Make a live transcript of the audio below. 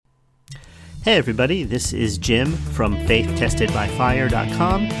Hey everybody, this is Jim from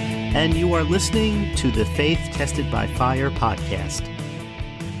FaithTestedByFire.com, and you are listening to the Faith Tested by Fire podcast.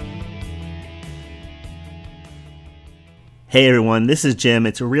 Hey everyone, this is Jim.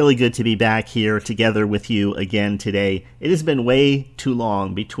 It's really good to be back here together with you again today. It has been way too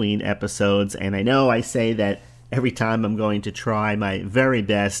long between episodes, and I know I say that every time. I'm going to try my very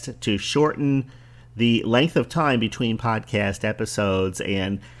best to shorten the length of time between podcast episodes,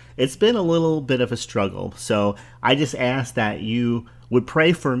 and it's been a little bit of a struggle. So I just ask that you would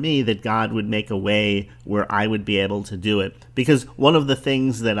pray for me that God would make a way where I would be able to do it. Because one of the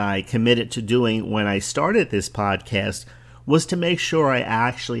things that I committed to doing when I started this podcast was to make sure I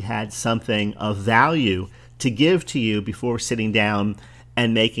actually had something of value to give to you before sitting down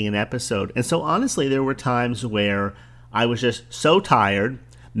and making an episode. And so honestly, there were times where I was just so tired,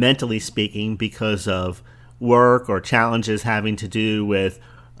 mentally speaking, because of work or challenges having to do with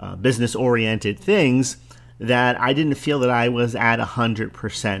business-oriented things, that I didn't feel that I was at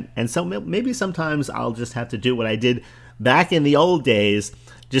 100%. And so maybe sometimes I'll just have to do what I did back in the old days,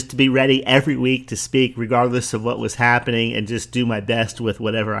 just to be ready every week to speak regardless of what was happening and just do my best with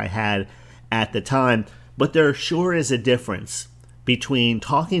whatever I had at the time. But there sure is a difference between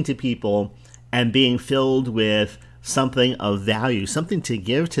talking to people and being filled with something of value, something to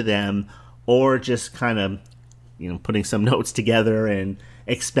give to them, or just kind of, putting some notes together and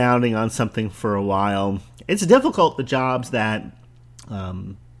expounding on something for a while. It's difficult, the jobs that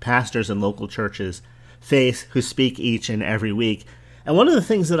pastors and local churches face who speak each and every week. And one of the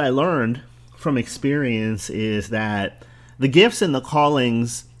things that I learned from experience is that the gifts and the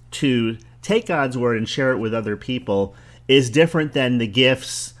callings to take God's word and share it with other people is different than the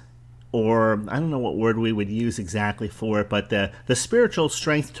gifts, or I don't know what word we would use exactly for it, but the spiritual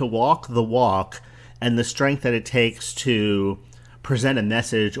strength to walk the walk and the strength that it takes to present a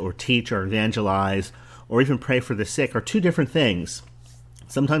message or teach or evangelize or even pray for the sick are two different things.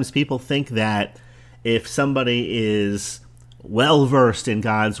 Sometimes people think that if somebody is well-versed in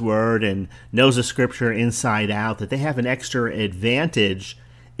God's word and knows the scripture inside out, that they have an extra advantage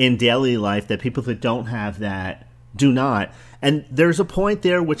in daily life that people that don't have that do not. And there's a point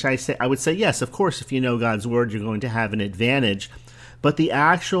there which I would say, yes, of course, if you know God's word, you're going to have an advantage. But the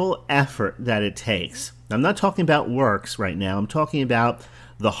actual effort that it takes, I'm not talking about works right now, I'm talking about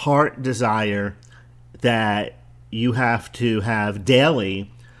the heart desire that you have to have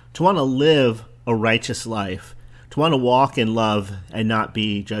daily to want to live a righteous life, to want to walk in love and not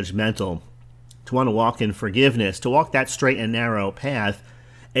be judgmental, to want to walk in forgiveness, to walk that straight and narrow path.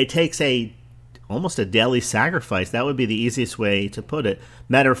 It takes almost a daily sacrifice. That would be the easiest way to put it.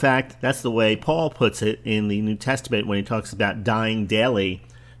 Matter of fact, that's the way Paul puts it in the New Testament when he talks about dying daily.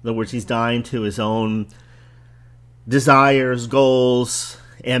 In other words, he's dying to his own desires, goals,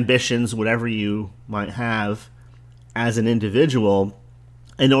 ambitions, whatever you might have as an individual,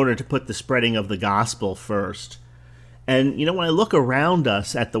 in order to put the spreading of the gospel first. And, when I look around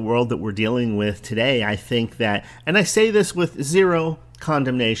us at the world that we're dealing with today, I think that, and I say this with zero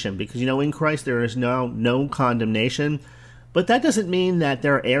condemnation, because, in Christ there is no condemnation, but that doesn't mean that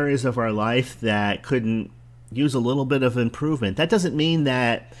there are areas of our life that couldn't use a little bit of improvement. That doesn't mean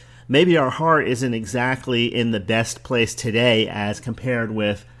that maybe our heart isn't exactly in the best place today as compared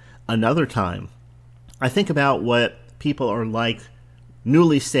with another time. I think about what people are like,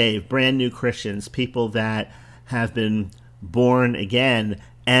 newly saved, brand new Christians, people that have been born again,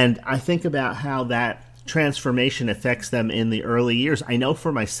 and I think about how that transformation affects them in the early years. I know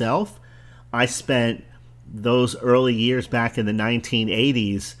for myself, I spent those early years back in the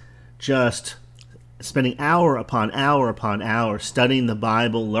 1980s just spending hour upon hour upon hour studying the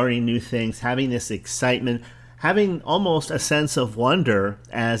Bible, learning new things, having this excitement, having almost a sense of wonder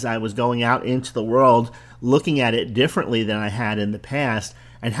as I was going out into the world, looking at it differently than I had in the past,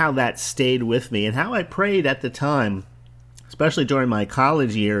 and how that stayed with me, and how I prayed at the time, especially during my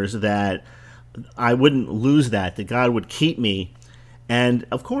college years, that I wouldn't lose that God would keep me. And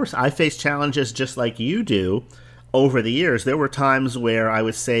of course, I faced challenges just like you do over the years. There were times where I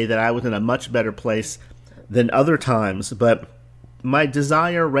would say that I was in a much better place than other times, but my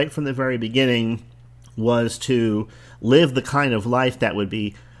desire right from the very beginning was to live the kind of life that would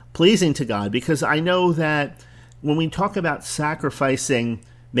be pleasing to God, because I know that when we talk about sacrificing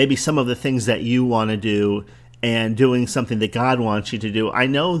maybe some of the things that you want to do and doing something that God wants you to do, I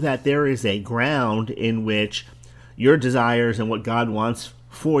know that there is a ground in which your desires and what God wants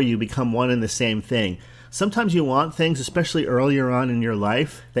for you become one and the same thing. Sometimes you want things, especially earlier on in your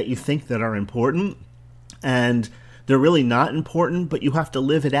life, that you think that are important, and they're really not important, but you have to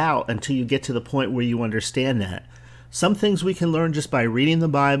live it out until you get to the point where you understand that. Some things we can learn just by reading the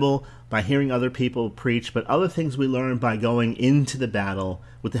Bible, by hearing other people preach, but other things we learn by going into the battle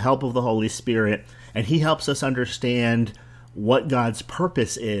with the help of the Holy Spirit, and He helps us understand what God's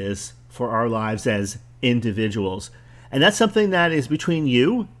purpose is for our lives as individuals. And that's something that is between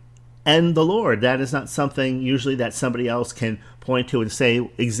you and the Lord. That is not something usually that somebody else can point to and say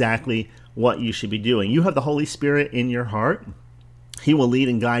exactly what you should be doing. You have the Holy Spirit in your heart. He will lead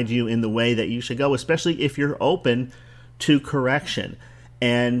and guide you in the way that you should go, especially if you're open to correction.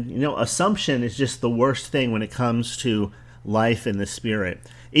 And, assumption is just the worst thing when it comes to life in the Spirit.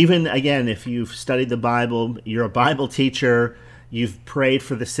 Even, again, if you've studied the Bible, you're a Bible teacher, you've prayed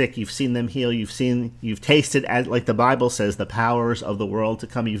for the sick, you've seen them heal, you've tasted, as like the Bible says, the powers of the world to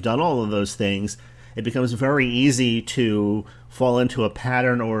come. You've done all of those things. It becomes very easy to fall into a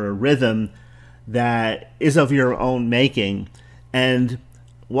pattern or a rhythm that is of your own making. And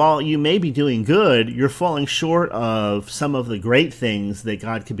while you may be doing good, you're falling short of some of the great things that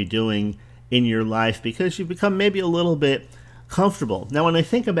God could be doing in your life because you've become maybe a little bit comfortable. Now, when I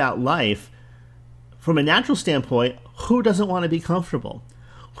think about life, from a natural standpoint, who doesn't want to be comfortable?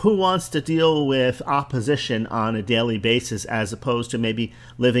 Who wants to deal with opposition on a daily basis as opposed to maybe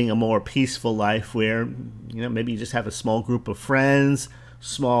living a more peaceful life where, maybe you just have a small group of friends,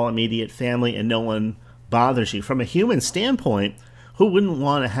 small immediate family, and no one bothers you? From a human standpoint, who wouldn't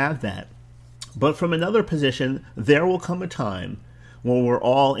want to have that? But from another position, there will come a time when we're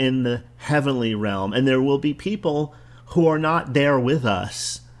all in the heavenly realm, and there will be people who are not there with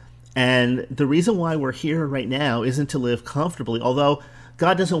us. And the reason why we're here right now isn't to live comfortably, although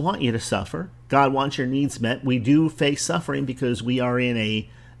God doesn't want you to suffer. God wants your needs met. We do face suffering because we are in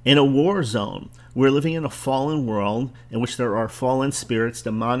a war zone. We're living in a fallen world in which there are fallen spirits,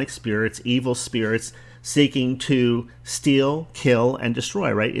 demonic spirits, evil spirits seeking to steal, kill, and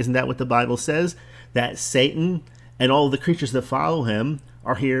destroy, right? Isn't that what the Bible says? That Satan and all the creatures that follow him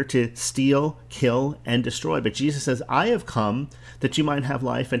are here to steal, kill, and destroy. But Jesus says, I have come that you might have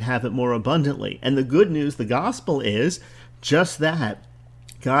life and have it more abundantly. And the good news, the gospel, is just that.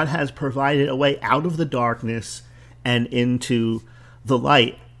 God has provided a way out of the darkness and into the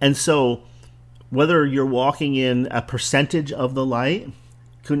light. And so whether you're walking in a percentage of the light,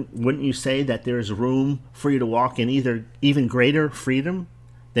 wouldn't you say that there's room for you to walk in either even greater freedom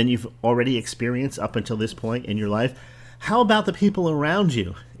than you've already experienced up until this point in your life? How about the people around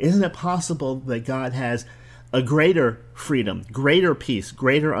you? Isn't it possible that God has a greater freedom, greater peace,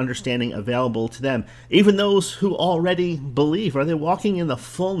 greater understanding available to them? Even those who already believe, are they walking in the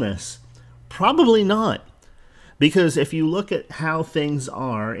fullness? Probably not. Because if you look at how things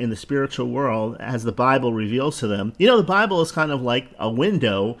are in the spiritual world as the Bible reveals to them, the Bible is kind of like a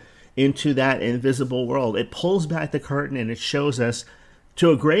window into that invisible world. It pulls back the curtain and it shows us to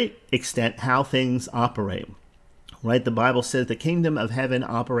a great extent how things operate. Right? The Bible says the kingdom of heaven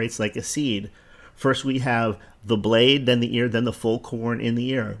operates like a seed. First we have the blade, then the ear, then the full corn in the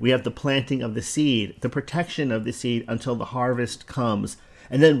ear. We have the planting of the seed, the protection of the seed until the harvest comes,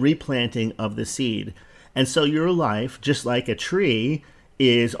 and then replanting of the seed. And so your life, just like a tree,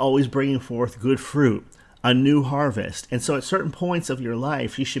 is always bringing forth good fruit, a new harvest. And so at certain points of your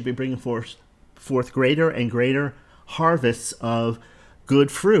life, you should be bringing forth greater and greater harvests of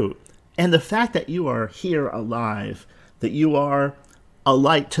good fruit. And the fact that you are here alive, that you are a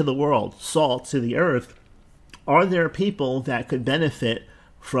light to the world, salt to the earth, are there people that could benefit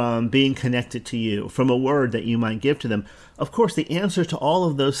from being connected to you, from a word that you might give to them? Of course, the answer to all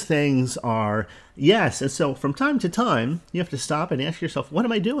of those things are yes. And so from time to time, you have to stop and ask yourself, what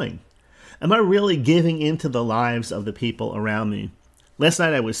am I doing? Am I really giving into the lives of the people around me? Last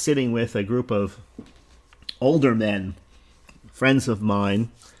night I was sitting with a group of older men, friends of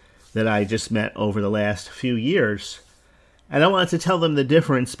mine, that I just met over the last few years. And I wanted to tell them the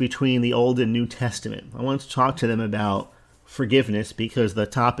difference between the Old and New Testament. I wanted to talk to them about forgiveness because the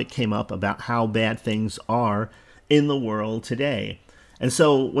topic came up about how bad things are in the world today. And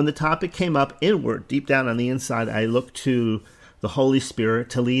so when the topic came up inward, deep down on the inside, I looked to the Holy Spirit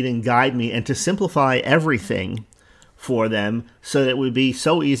to lead and guide me and to simplify everything for them so that it would be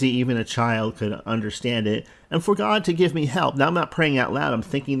so easy even a child could understand it, and for God to give me help. Now, I'm not praying out loud. I'm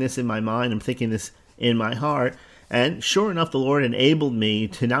thinking this in my mind. I'm thinking this in my heart. And sure enough, the Lord enabled me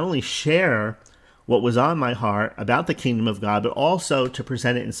to not only share what was on my heart about the kingdom of God, but also to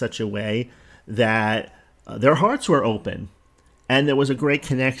present it in such a way that their hearts were open and there was a great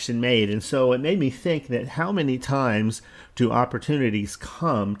connection made. And so it made me think that how many times do opportunities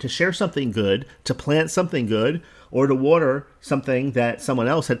come to share something good, to plant something good, or to water something that someone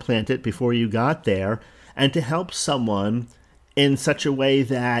else had planted before you got there, and to help someone in such a way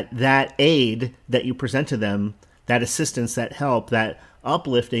that that aid that you present to them, that assistance, that help, that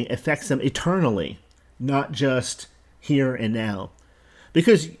uplifting affects them eternally, not just here and now.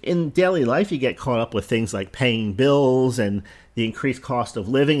 Because in daily life, you get caught up with things like paying bills and the increased cost of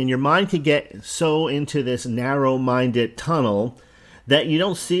living, and your mind can get so into this narrow-minded tunnel that you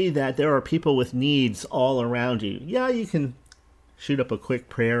don't see that there are people with needs all around you. Yeah, you can shoot up a quick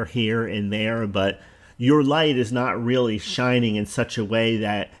prayer here and there, but your light is not really shining in such a way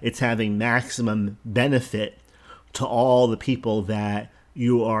that it's having maximum benefit to all the people that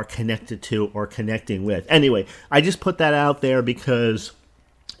you are connected to or connecting with. Anyway, I just put that out there because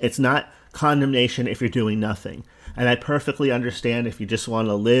it's not condemnation if you're doing nothing. And I perfectly understand if you just want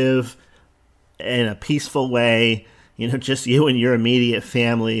to live in a peaceful way, just you and your immediate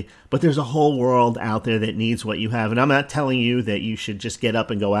family. But there's a whole world out there that needs what you have. And I'm not telling you that you should just get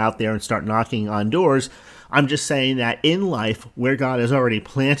up and go out there and start knocking on doors. I'm just saying that in life, where God has already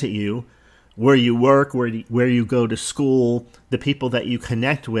planted you, where you work, where you go to school, the people that you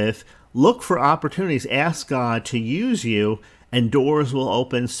connect with, look for opportunities. Ask God to use you, and doors will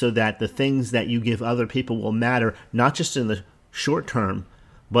open so that the things that you give other people will matter, not just in the short term,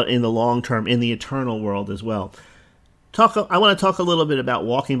 but in the long term, in the eternal world as well. I want to talk a little bit about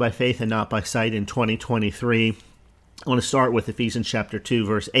walking by faith and not by sight in 2023. I want to start with Ephesians chapter 2,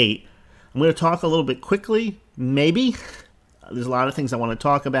 verse 8. I'm going to talk a little bit quickly, maybe. There's a lot of things I want to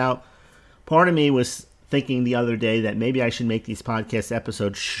talk about. Part of me was thinking the other day that maybe I should make these podcast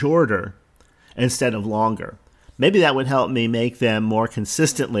episodes shorter instead of longer. Maybe that would help me make them more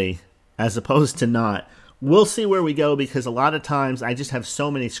consistently as opposed to not. We'll see where we go, because a lot of times I just have so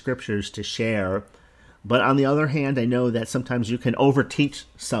many scriptures to share. But on the other hand, I know that sometimes you can overteach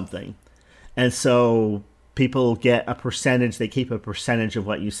something. And so people get a percentage, they keep a percentage of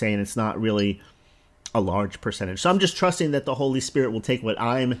what you say, and it's not really a large percentage. So I'm just trusting that the Holy Spirit will take what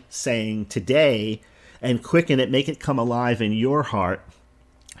I'm saying today and quicken it, make it come alive in your heart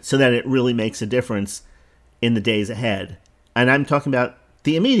so that it really makes a difference in the days ahead. And I'm talking about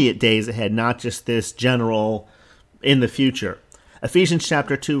the immediate days ahead, not just this general in the future. Ephesians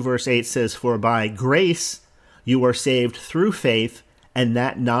chapter 2, verse 8 says, "For by grace you are saved through faith, and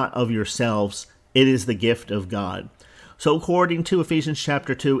that not of yourselves. It is the gift of God." So according to Ephesians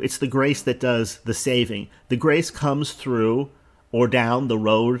chapter 2, it's the grace that does the saving. The grace comes through or down the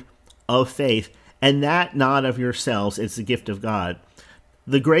road of faith, and that not of yourselves. It's the gift of God.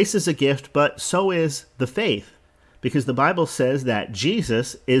 The grace is a gift, but so is the faith, because the Bible says that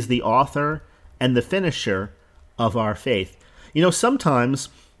Jesus is the author and the finisher of our faith. Sometimes,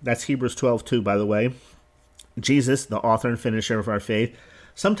 that's Hebrews 12:2, by the way, Jesus, the author and finisher of our faith,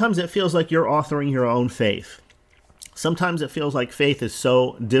 sometimes it feels like you're authoring your own faith. Sometimes it feels like faith is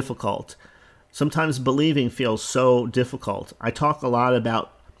so difficult. Sometimes believing feels so difficult. I talk a lot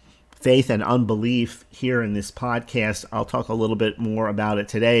about faith and unbelief here in this podcast. I'll talk a little bit more about it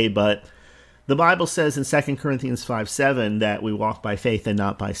today, but the Bible says in 2 Corinthians 5:7 that we walk by faith and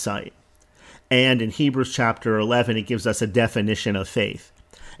not by sight. And in Hebrews chapter 11, it gives us a definition of faith.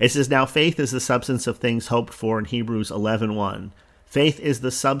 It says, "Now faith is the substance of things hoped for," in Hebrews 11:1. Faith is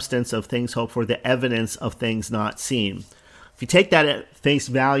the substance of things hoped for, the evidence of things not seen. If you take that at face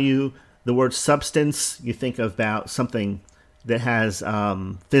value, the word substance, you think about something that has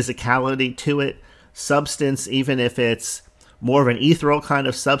physicality to it. Substance, even if it's more of an ethereal kind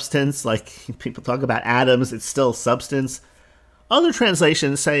of substance, like people talk about atoms, it's still substance. Other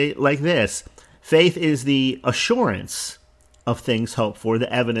translations say like this: faith is the assurance of things hoped for,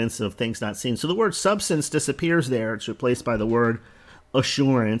 the evidence of things not seen. So the word substance disappears there. It's replaced by the word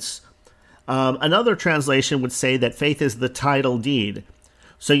assurance. Another translation would say that faith is the title deed.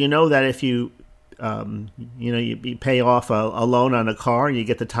 So you know that if you pay off a loan on a car, you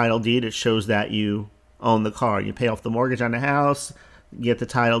get the title deed, it shows that you own the car. You pay off the mortgage on the house, you get the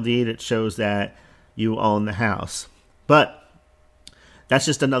title deed, it shows that you own the house. But that's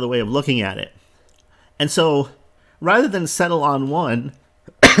just another way of looking at it. And so rather than settle on one,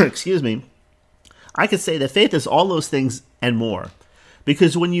 I could say that faith is all those things and more.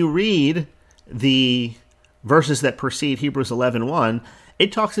 Because when you read the verses that precede Hebrews 11:1,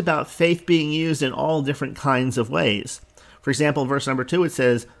 it talks about faith being used in all different kinds of ways. For example, verse number 2, it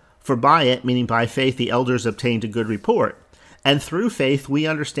says, "For by it," meaning by faith, "the elders obtained a good report. And through faith, we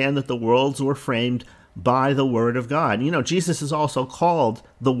understand that the worlds were framed by the word of God." Jesus is also called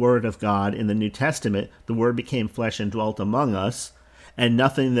the Word of God in the New Testament. The Word became flesh and dwelt among us, and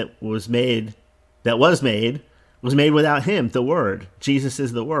nothing that was made was made without him, the Word. Jesus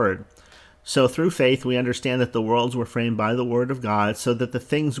is the Word. So through faith, we understand that the worlds were framed by the word of God, so that the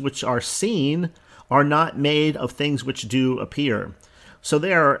things which are seen are not made of things which do appear. So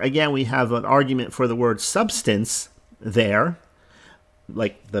there, again, we have an argument for the word substance there,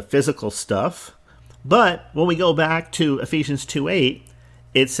 like the physical stuff. But when we go back to Ephesians 2:8,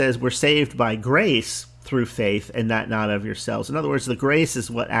 it says we're saved by grace through faith and that not of yourselves. In other words, the grace is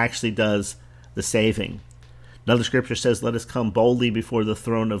what actually does the saving. Another scripture says, let us come boldly before the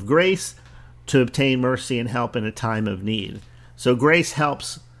throne of grace to obtain mercy and help in a time of need. So grace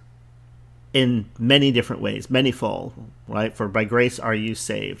helps in many different ways, manyfold, right? For by grace are you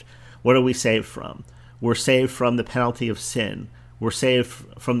saved. What are we saved from? We're saved from the penalty of sin. We're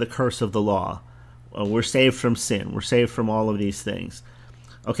saved from the curse of the law. We're saved from sin. We're saved from all of these things.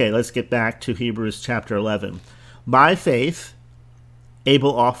 Okay, let's get back to Hebrews chapter 11. By faith,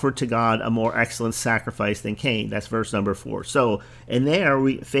 Abel offered to God a more excellent sacrifice than Cain. That's verse number 4. So in there,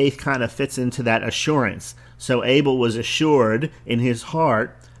 faith kind of fits into that assurance. So Abel was assured in his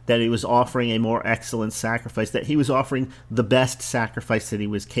heart that he was offering a more excellent sacrifice, that he was offering the best sacrifice that he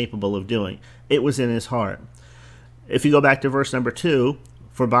was capable of doing. It was in his heart. If you go back to verse number 2,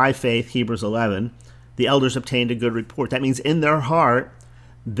 for by faith, Hebrews 11, the elders obtained a good report. That means in their heart,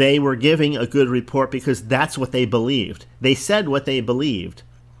 they were giving a good report because that's what they believed. They said what they believed,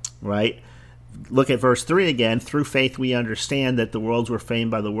 right? Look at verse 3 again. Through faith we understand that the worlds were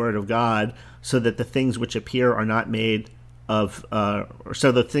framed by the word of God, so that the things which appear are not made of,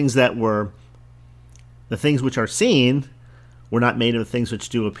 so the things which are seen were not made of the things which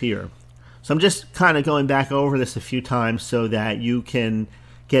do appear. So I'm just kind of going back over this a few times so that you can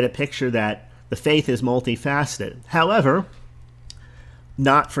get a picture that the faith is multifaceted. However,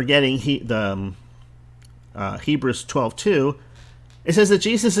 not forgetting Hebrews 12:2, it says that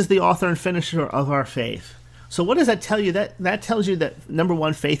Jesus is the author and finisher of our faith. So what does that tell you? That tells you that, number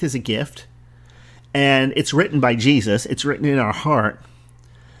one, faith is a gift, and it's written by Jesus. It's written in our heart,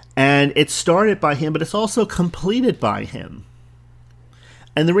 and it's started by him, but it's also completed by him.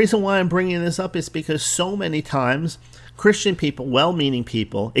 And the reason why I'm bringing this up is because so many times Christian people, well-meaning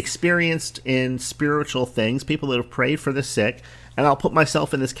people, experienced in spiritual things, people that have prayed for the sick, and I'll put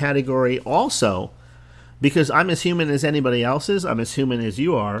myself in this category also because I'm as human as anybody else is. I'm as human as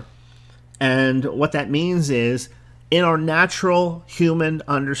you are. And what that means is, in our natural human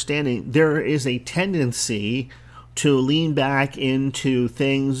understanding, there is a tendency to lean back into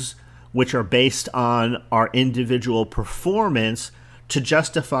things which are based on our individual performance to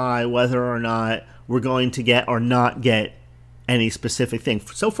justify whether or not we're going to get or not get any specific thing.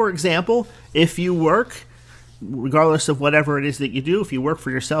 So, for example, if you work, regardless of whatever it is that you do, if you work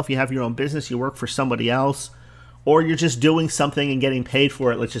for yourself, you have your own business, you work for somebody else, or you're just doing something and getting paid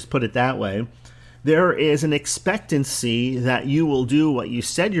for it, let's just put it that way, there is an expectancy that you will do what you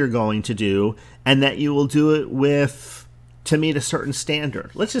said you're going to do, and that you will do it to meet a certain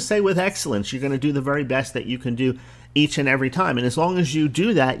standard. Let's just say with excellence, you're going to do the very best that you can do each and every time. And as long as you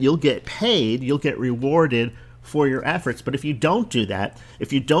do that, you'll get paid, you'll get rewarded for your efforts. But if you don't do that,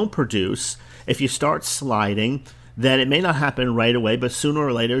 if you don't produce, if you start sliding, then it may not happen right away, but sooner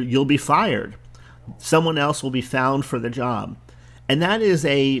or later you'll be fired. Someone else will be found for the job. And that is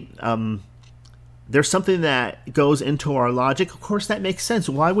there's something that goes into our logic. Of course, that makes sense.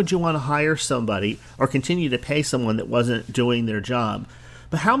 Why would you want to hire somebody or continue to pay someone that wasn't doing their job?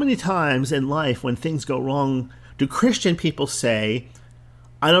 But how many times in life when things go wrong do Christian people say,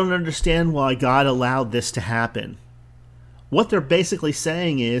 I don't understand why God allowed this to happen? What they're basically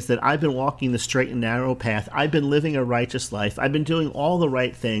saying is that I've been walking the straight and narrow path. I've been living a righteous life. I've been doing all the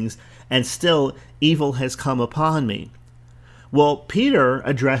right things, and still evil has come upon me. Well, Peter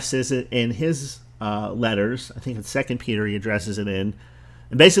addresses it in his letters. I think in 2 Peter he addresses it in.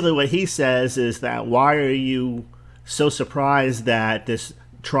 And basically what he says is that, why are you so surprised that this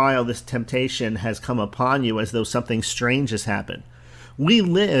trial, this temptation has come upon you as though something strange has happened? We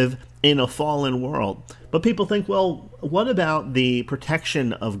live in a fallen world. But people think, well, what about the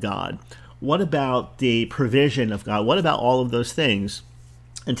protection of God? What about the provision of God? What about all of those things?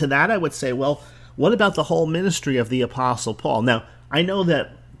 And to that I would say, well, what about the whole ministry of the Apostle Paul? Now, I know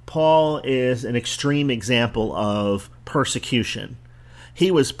that Paul is an extreme example of persecution. He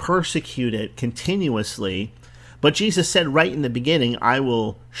was persecuted continuously, but Jesus said right in the beginning, I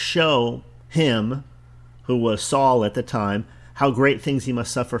will show him, who was Saul at the time, how great things he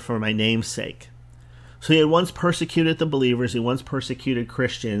must suffer for my name's sake. So he had once persecuted the believers, he once persecuted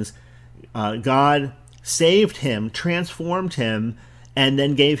Christians. God saved him, transformed him, and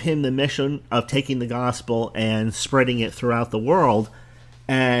then gave him the mission of taking the gospel and spreading it throughout the world.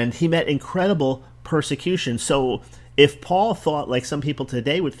 And he met incredible persecution. So if Paul thought, like some people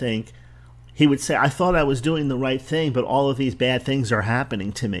today would think, he would say, I thought I was doing the right thing, but all of these bad things are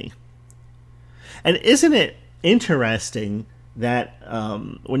happening to me. And isn't it interesting that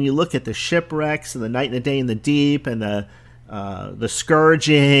when you look at the shipwrecks and the night and the day in the deep and the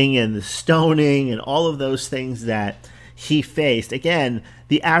scourging and the stoning and all of those things that he faced, again,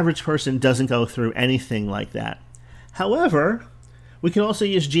 the average person doesn't go through anything like that. However, we can also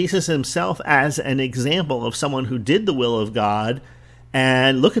use Jesus himself as an example of someone who did the will of God,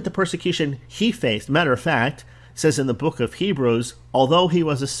 and look at the persecution he faced. Matter of fact, it says in the book of Hebrews, although he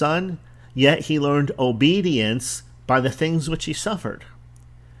was a son, yet he learned obedience by the things which he suffered.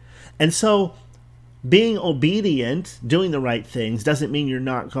 And so, being obedient, doing the right things, doesn't mean you're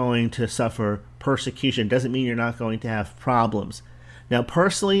not going to suffer persecution, doesn't mean you're not going to have problems. Now,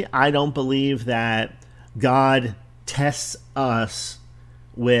 personally, I don't believe that God tests us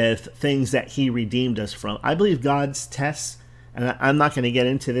with things that he redeemed us from. I believe God's tests, and I'm not going to get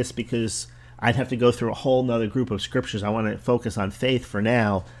into this because I'd have to go through a whole nother group of scriptures. I want to focus on faith for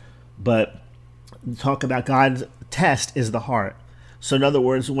now, but talk about God's test is the heart. So in other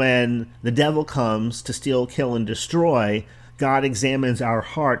words, when the devil comes to steal, kill, and destroy, God examines our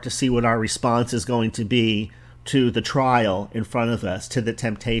heart to see what our response is going to be to the trial in front of us, to the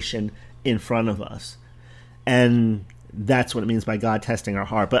temptation in front of us. And that's what it means by God testing our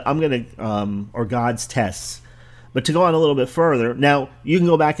heart. But I'm going to, or God's tests. But to go on a little bit further, now you can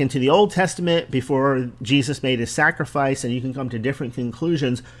go back into the Old Testament before Jesus made his sacrifice, and you can come to different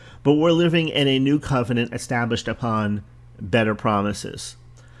conclusions, but we're living in a new covenant established upon better promises.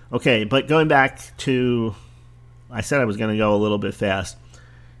 Okay, but going back to, I said I was going to go a little bit fast.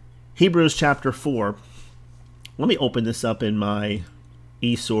 Hebrews chapter 4. Let me open this up in my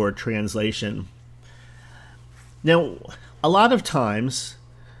eSword translation. Now, a lot of times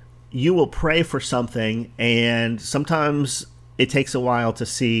you will pray for something, and sometimes it takes a while to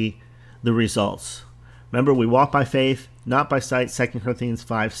see the results. Remember, we walk by faith, not by sight, 2 Corinthians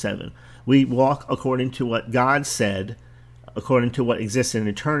 5:7. We walk according to what God said, according to what exists in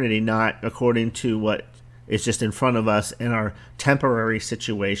eternity, not according to what is just in front of us in our temporary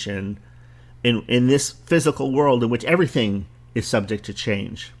situation in this physical world in which everything is subject to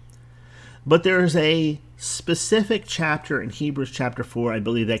change. But there's a specific chapter in Hebrews chapter 4, I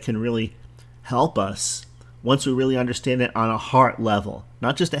believe, that can really help us once we really understand it on a heart level.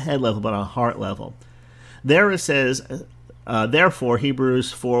 Not just a head level, but on a heart level. There it says, therefore,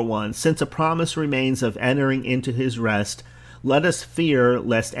 Hebrews 4:1, since a promise remains of entering into his rest, let us fear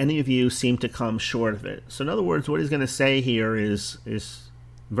lest any of you seem to come short of it. So in other words, what he's going to say here is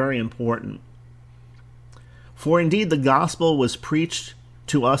very important. For indeed the gospel was preached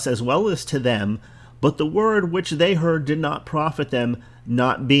to us as well as to them, but the word which they heard did not profit them,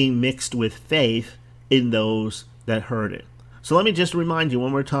 not being mixed with faith in those that heard it. So let me just remind you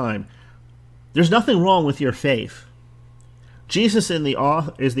one more time. There's nothing wrong with your faith. Jesus is the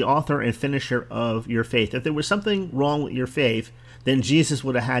author and finisher of your faith. If there was something wrong with your faith, then Jesus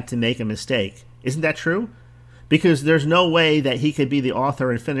would have had to make a mistake. Isn't that true? Because there's no way that he could be the author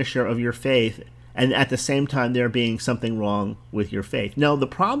and finisher of your faith and at the same time there being something wrong with your faith. No, the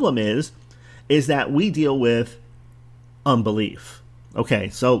problem is that we deal with unbelief. Okay,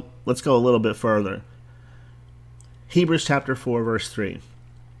 so let's go a little bit further. Hebrews chapter 4, verse 3.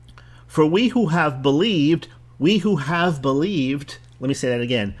 For we who have believed, let me say that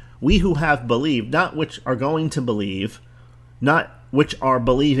again, we who have believed, not which are going to believe, not which are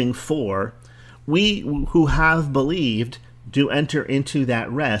believing for, we who have believed do enter into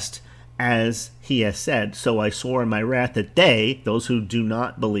that rest, as he has said, so I swore in my wrath that they, those who do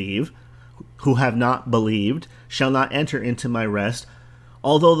not believe, who have not believed, shall not enter into my rest,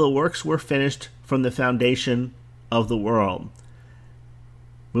 although the works were finished from the foundation of the world.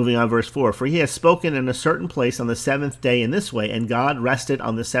 Moving on, verse 4. For he has spoken in a certain place on the seventh day in this way, and God rested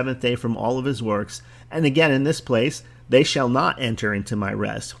on the seventh day from all of his works. And again in this place, they shall not enter into my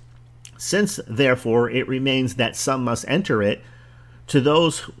rest. Since, therefore, it remains that some must enter it, to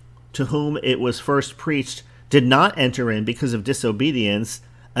those to whom it was first preached did not enter in because of disobedience,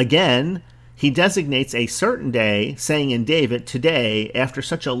 again, he designates a certain day, saying in David, today, after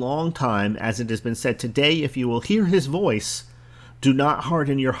such a long time, as it has been said, today, if you will hear his voice, do not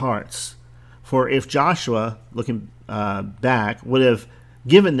harden your hearts. For if Joshua, looking back, would have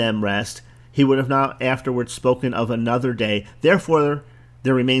given them rest, he would have not afterwards spoken of another day. Therefore,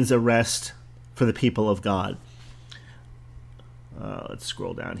 there remains a rest for the people of God. Let's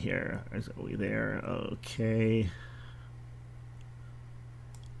scroll down here. Are we there? Okay.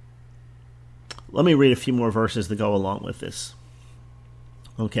 Let me read a few more verses to go along with this.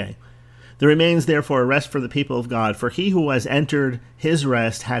 Okay. There remains therefore a rest for the people of God, for he who has entered his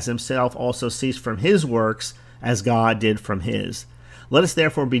rest has himself also ceased from his works, as God did from his. Let us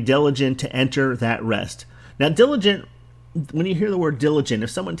therefore be diligent to enter that rest. Now, diligent when you hear the word diligent, if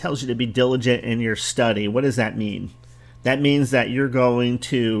someone tells you to be diligent in your study, what does that mean? That means that you're going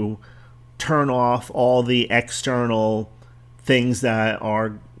to turn off all the external things that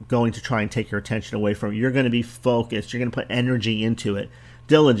are going to try and take your attention away from you. You're going to be focused. You're going to put energy into it.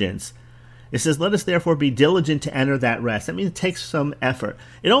 Diligence. It says, let us therefore be diligent to enter that rest. That means it takes some effort.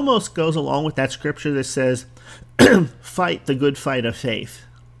 It almost goes along with that scripture that says, fight the good fight of faith.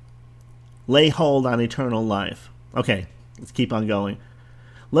 Lay hold on eternal life. Okay, let's keep on going.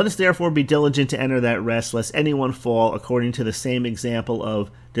 Let us therefore be diligent to enter that rest, lest anyone fall according to the same example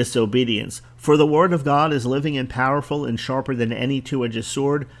of disobedience. For the word of God is living and powerful and sharper than any two-edged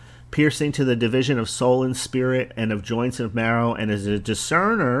sword, piercing to the division of soul and spirit and of joints and of marrow, and is a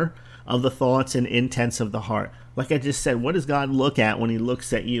discerner of the thoughts and intents of the heart. Like I just said, what does God look at when he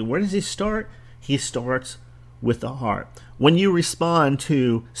looks at you? Where does he start? He starts with the heart. When you respond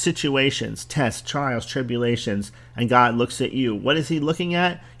to situations, tests, trials, tribulations, and God looks at you, what is he looking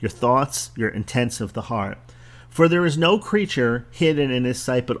at? Your thoughts, your intents of the heart. For there is no creature hidden in his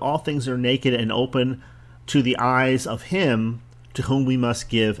sight, but all things are naked and open to the eyes of him to whom we must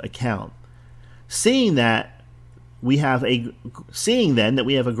give account. Seeing then that we have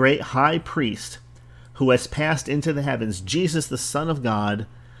a great high priest who has passed into the heavens, Jesus the Son of God,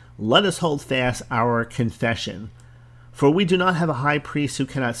 let us hold fast our confession. For we do not have a high priest who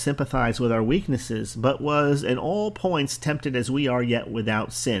cannot sympathize with our weaknesses, but was in all points tempted as we are, yet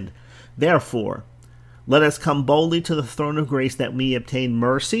without sin. Therefore, let us come boldly to the throne of grace, that we obtain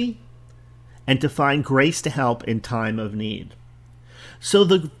mercy and to find grace to help in time of need. So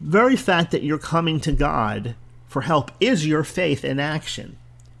the very fact that you're coming to God for help is your faith in action.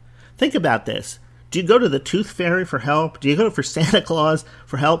 Think about this. Do you go to the tooth fairy for help? Do you go for Santa Claus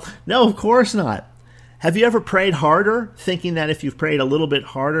for help? No, of course not. Have you ever prayed harder, thinking that if you've prayed a little bit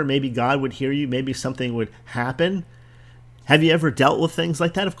harder, maybe God would hear you, maybe something would happen? Have you ever dealt with things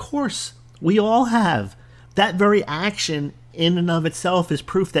like that? Of course, we all have. That very action in and of itself is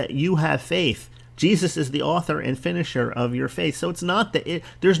proof that you have faith. Jesus is the author and finisher of your faith. So it's not that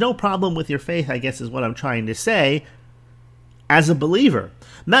there's no problem with your faith, I guess is what I'm trying to say, as a believer.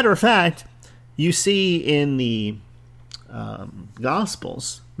 Matter of fact, you see in the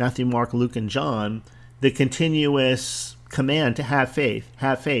Gospels, Matthew, Mark, Luke, and John, the continuous command to have faith,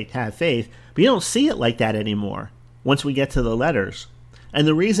 have faith, have faith. But you don't see it like that anymore once we get to the letters. And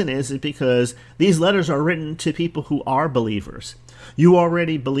the reason is because these letters are written to people who are believers. You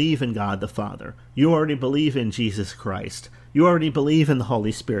already believe in God the Father. You already believe in Jesus Christ. You already believe in the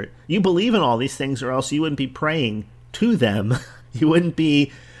Holy Spirit. You believe in all these things, or else you wouldn't be praying to them. You wouldn't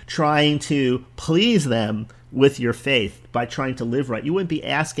be trying to please them with your faith by trying to live right. You wouldn't be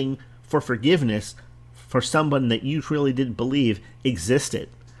asking for forgiveness for someone that you really didn't believe existed.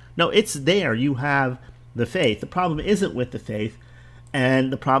 No, it's there. You have the faith. The problem isn't with the faith,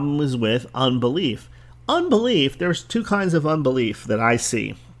 and the problem is with unbelief. Unbelief, there's two kinds of unbelief that I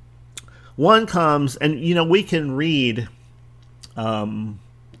see. One comes, and we can read, I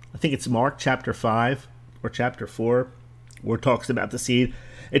think it's Mark chapter 5 or chapter 4, where it talks about the seed.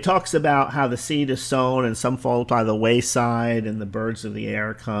 It talks about how the seed is sown and some fall by the wayside and the birds of the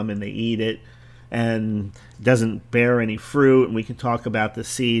air come and they eat it and doesn't bear any fruit. And we can talk about the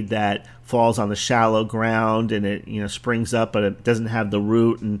seed that falls on the shallow ground and it springs up, but it doesn't have the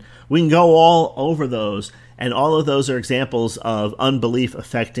root. And we can go all over those. And all of those are examples of unbelief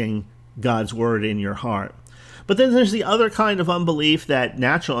affecting God's word in your heart. But then there's the other kind of unbelief, that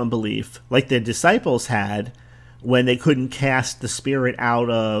natural unbelief, like the disciples had when they couldn't cast the spirit out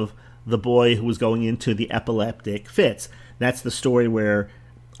of the boy who was going into the epileptic fits. That's the story where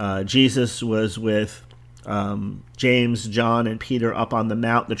Jesus was with James, John, and Peter up on the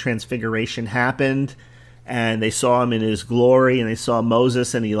mount. The transfiguration happened, and they saw him in his glory, and they saw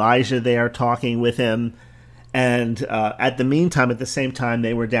Moses and Elijah there talking with him. And at the same time,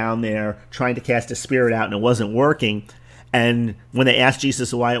 they were down there trying to cast a spirit out, and it wasn't working. And when they asked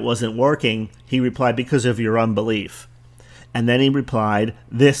Jesus why it wasn't working, he replied, because of your unbelief. And then he replied,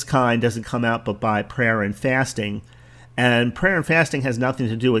 this kind doesn't come out but by prayer and fasting. And prayer and fasting has nothing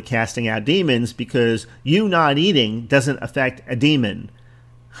to do with casting out demons, because you not eating doesn't affect a demon,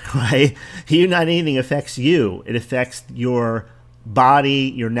 right? You not eating affects you. It affects your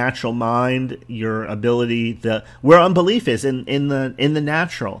body, your natural mind, your ability, where unbelief is in the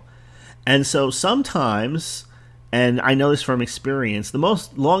natural. And so sometimes, and I know this from experience, the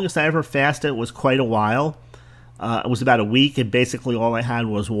longest I ever fasted was quite a while. It was about a week, and basically all I had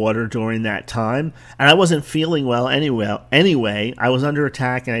was water during that time. And I wasn't feeling well anyway. I was under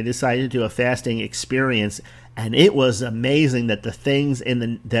attack, and I decided to do a fasting experience. And it was amazing that the things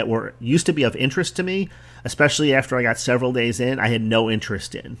that were used to be of interest to me, especially after I got several days in, I had no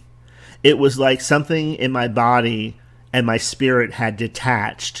interest in. It was like something in my body and my spirit had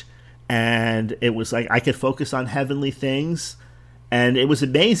detached. And it was like I could focus on heavenly things. And it was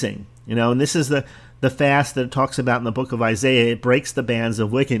amazing. And this is the fast that it talks about in the book of Isaiah. It breaks the bands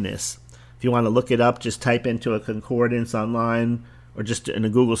of wickedness. If you want to look it up, just type into a concordance online or just in a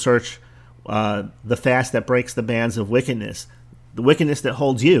Google search, the fast that breaks the bands of wickedness. The wickedness that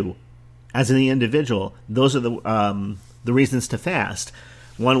holds you as an individual. Those are the reasons to fast.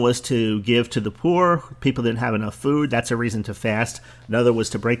 One was to give to the poor. People didn't have enough food. That's a reason to fast. Another was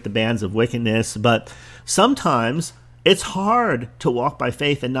to break the bands of wickedness. But sometimes it's hard to walk by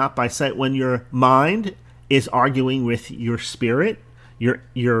faith and not by sight when your mind is arguing with your spirit.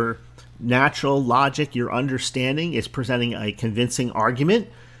 Your natural logic, your understanding is presenting a convincing argument.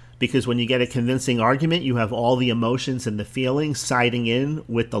 Because when you get a convincing argument, you have all the emotions and the feelings siding in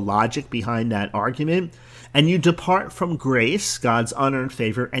with the logic behind that argument. And you depart from grace, God's unearned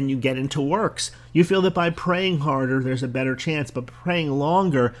favor, and you get into works. You feel that by praying harder, there's a better chance. But praying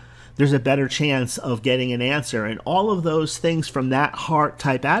longer, there's a better chance of getting an answer. And all of those things from that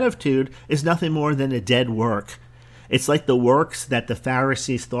heart-type attitude is nothing more than a dead work. It's like the works that the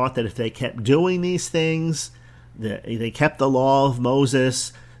Pharisees thought that if they kept doing these things, they kept the law of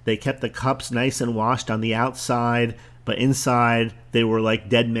Moses, they kept the cups nice and washed on the outside, but inside they were like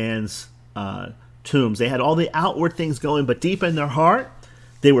dead man's tombs. They had all the outward things going, but deep in their heart,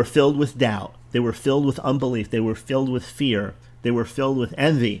 they were filled with doubt. They were filled with unbelief. They were filled with fear. They were filled with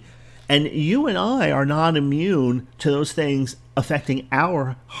envy. And you and I are not immune to those things affecting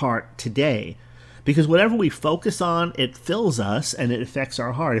our heart today. Because whatever we focus on, it fills us and it affects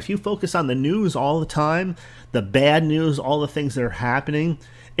our heart. If you focus on the news all the time, the bad news, all the things that are happening,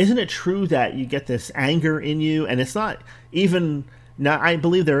 isn't it true that you get this anger in you? And it's not even, now I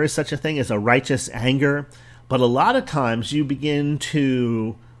believe there is such a thing as a righteous anger, but a lot of times you begin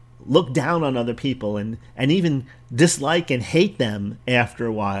to look down on other people and even dislike and hate them after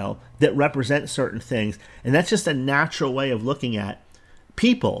a while that represent certain things. And that's just a natural way of looking at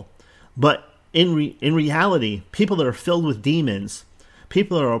people. But in reality, people that are filled with demons,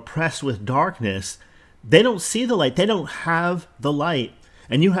 people that are oppressed with darkness, they don't see the light. They don't have the light.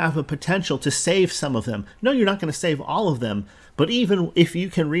 And you have a potential to save some of them. No, you're not going to save all of them. But even if you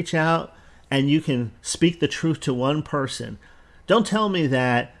can reach out and you can speak the truth to one person, don't tell me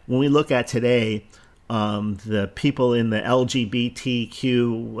that when we look at today, the people in the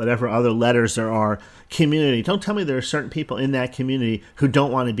LGBTQ, whatever other letters there are, community, don't tell me there are certain people in that community who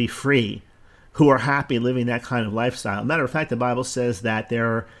don't want to be free, who are happy living that kind of lifestyle. Matter of fact, the Bible says that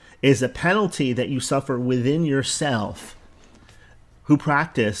there is a penalty that you suffer within yourself who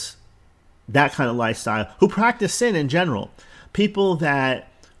practice that kind of lifestyle, who practice sin in general. People that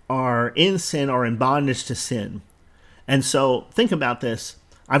are in sin are in bondage to sin. And so think about this.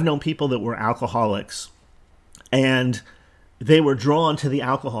 I've known people that were alcoholics, and they were drawn to the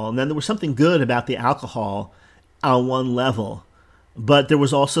alcohol. And then there was something good about the alcohol on one level, but there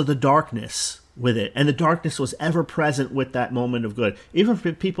was also the darkness with it. And the darkness was ever present with that moment of good. Even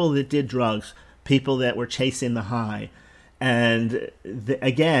for people that did drugs, people that were chasing the high. And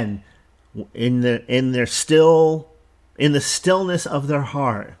again, in the stillness of their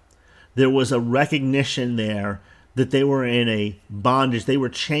heart, there was a recognition there that they were in a bondage. They were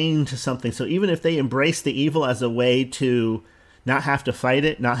chained to something. So even if they embraced the evil as a way to not have to fight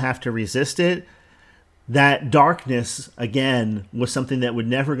it, not have to resist it, that darkness, again, was something that would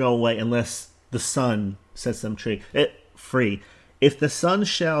never go away unless the Son sets them free. If the Son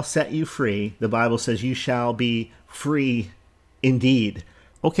shall set you free, the Bible says you shall be free indeed.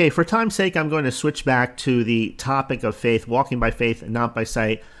 Okay, for time's sake, I'm going to switch back to the topic of faith, walking by faith and not by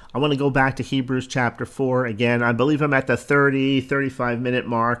sight. I want to go back to Hebrews chapter 4 again. I believe I'm at the 35 minute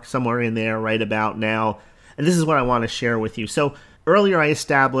mark, somewhere in there right about now. And this is what I want to share with you. So earlier we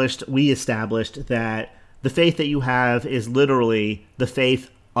established that the faith that you have is literally the faith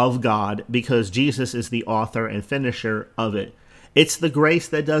of God, because Jesus is the author and finisher of it. It's the grace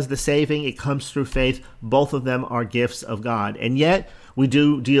that does the saving. It comes through faith. Both of them are gifts of God. And yet we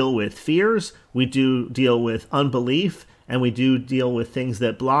do deal with fears. We do deal with unbelief. And we do deal with things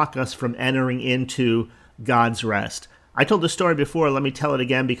that block us from entering into God's rest. I told the story before. Let me tell it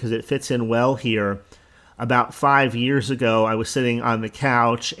again because it fits in well here. About 5 years ago, I was sitting on the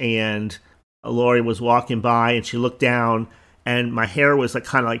couch and Lori was walking by and she looked down and my hair was like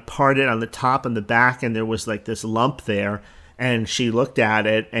kind of like parted on the top and the back, and there was like this lump there. And she looked at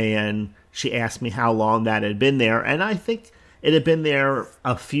it and she asked me how long that had been there. And I think it had been there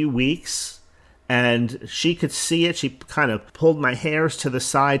a few weeks. And she could see it. She kind of pulled my hairs to the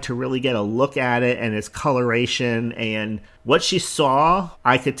side to really get a look at it and its coloration. And what she saw,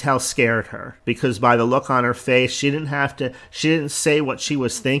 I could tell scared her. Because by the look on her face, she didn't say what she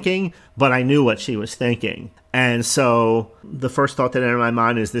was thinking, but I knew what she was thinking. And so the first thought that entered my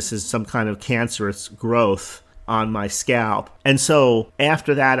mind is this is some kind of cancerous growth on my scalp. And so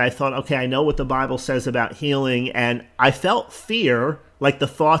after that, I thought, okay, I know what the Bible says about healing. And I felt fear, like the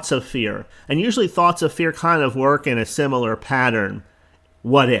thoughts of fear. And usually thoughts of fear kind of work in a similar pattern.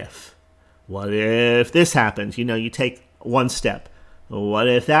 What if? What if this happens? You take one step. What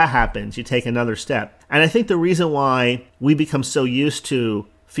if that happens? You take another step. And I think the reason why we become so used to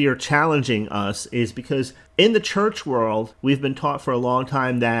fear challenging us is because in the church world, we've been taught for a long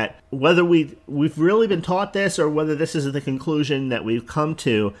time that whether we've really been taught this or whether this is the conclusion that we've come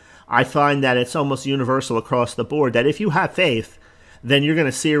to, I find that it's almost universal across the board that if you have faith, then you're going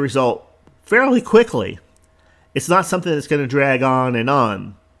to see a result fairly quickly. It's not something that's going to drag on and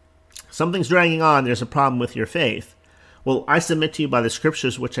on. Something's dragging on, there's a problem with your faith. Well, I submit to you by the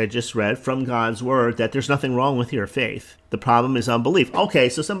scriptures, which I just read from God's word, that there's nothing wrong with your faith. The problem is unbelief. Okay,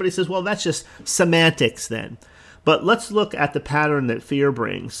 so somebody says, well, that's just semantics then. But let's look at the pattern that fear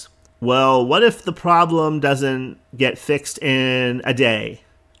brings. Well, what if the problem doesn't get fixed in a day,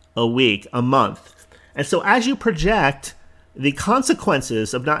 a week, a month? And so as you project, the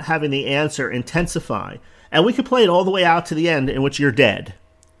consequences of not having the answer intensify. And we could play it all the way out to the end in which you're dead.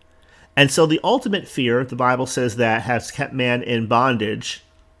 And so the ultimate fear, the Bible says, that has kept man in bondage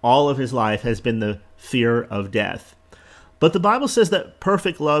all of his life has been the fear of death. But the Bible says that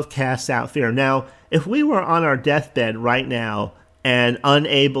perfect love casts out fear. Now, if we were on our deathbed right now and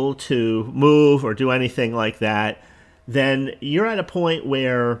unable to move or do anything like that, then you're at a point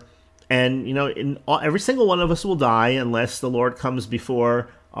where, and every single one of us will die unless the Lord comes before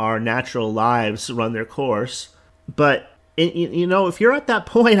our natural lives run their course. But if you're at that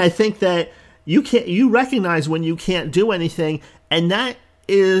point, I think that you recognize when you can't do anything, and that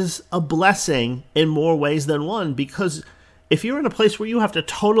is a blessing in more ways than one, because if you're in a place where you have to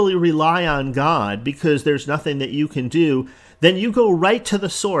totally rely on God because there's nothing that you can do, then you go right to the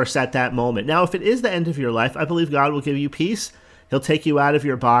source at that moment. Now, if it is the end of your life, I believe God will give you peace. He'll take you out of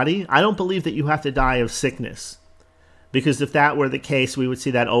your body. I don't believe that you have to die of sickness, because if that were the case, we would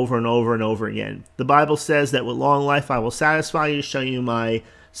see that over and over and over again. The Bible says that with long life I will satisfy you, show you my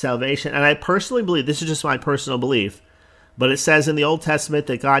salvation. And I personally believe, this is just my personal belief, but it says in the Old Testament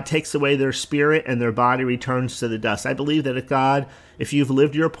that God takes away their spirit and their body returns to the dust. I believe that if you've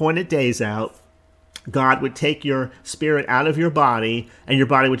lived your appointed days out, God would take your spirit out of your body and your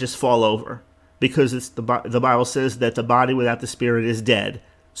body would just fall over, because the Bible says that the body without the spirit is dead.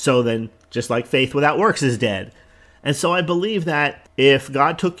 So then, just like faith without works is dead. And so I believe that if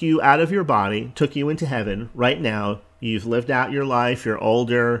God took you out of your body, took you into heaven right now, you've lived out your life, you're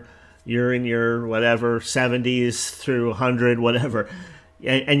older, you're in your 70s through 100, whatever,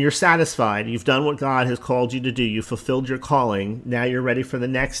 and you're satisfied, you've done what God has called you to do, you fulfilled your calling, now you're ready for the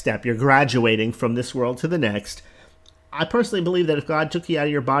next step, you're graduating from this world to the next. I personally believe that if God took you out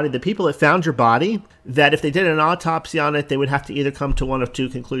of your body, the people that found your body, that if they did an autopsy on it, they would have to either come to one of two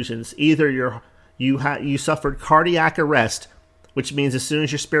conclusions. Either you suffered cardiac arrest, which means as soon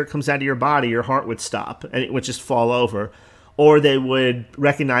as your spirit comes out of your body, your heart would stop and it would just fall over, or they would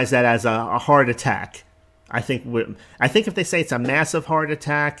recognize that as a heart attack. I think if they say it's a massive heart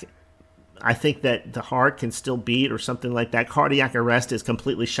attack, I think that the heart can still beat or something like that. Cardiac arrest is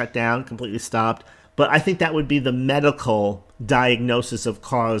completely shut down, completely stopped. But I think that would be the medical diagnosis of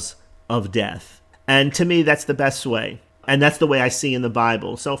cause of death. And to me, that's the best way. And that's the way I see in the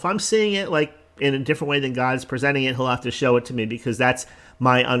Bible. So if I'm seeing it like in a different way than God is presenting it, he'll have to show it to me, because that's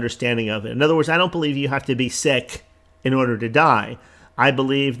my understanding of it. In other words, I don't believe you have to be sick in order to die. I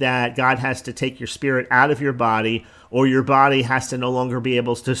believe that God has to take your spirit out of your body, or your body has to no longer be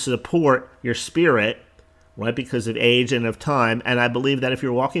able to support your spirit, right, because of age and of time. And I believe that if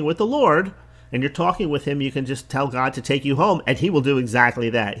you're walking with the Lord and you're talking with him, you can just tell God to take you home, and he will do exactly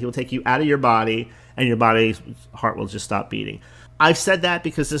that. He will take you out of your body, and your body's heart will just stop beating. I've said that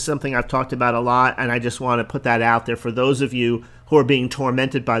because this is something I've talked about a lot, and I just want to put that out there for those of you who are being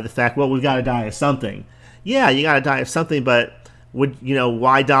tormented by the fact, well, we've got to die of something. Yeah, you got to die of something, but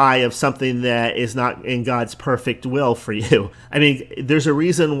why die of something that is not in God's perfect will for you? I mean, there's a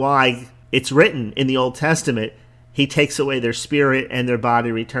reason why it's written in the Old Testament, he takes away their spirit and their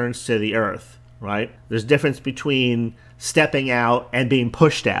body returns to the earth, right? There's a difference between stepping out and being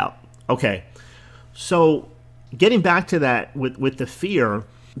pushed out. Okay, so getting back to that with the fear,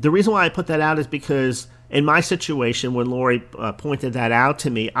 the reason why I put that out is because in my situation, when Lori pointed that out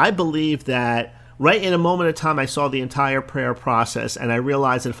to me, I believe that right in a moment of time, I saw the entire prayer process, and I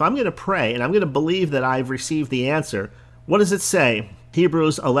realized that if I'm going to pray and I'm going to believe that I've received the answer, what does it say?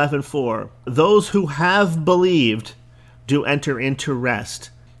 Hebrews 11:4. Those who have believed do enter into rest.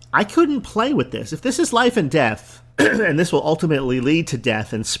 I couldn't play with this. If this is life and death, and this will ultimately lead to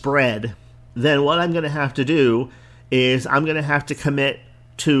death and spread, then what I'm going to have to do is I'm going to have to commit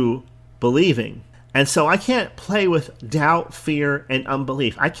to believing. And so I can't play with doubt, fear, and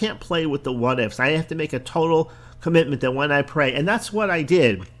unbelief. I can't play with the what ifs. I have to make a total commitment that when I pray, and that's what I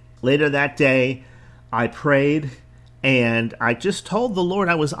did. Later that day, I prayed, and I just told the Lord,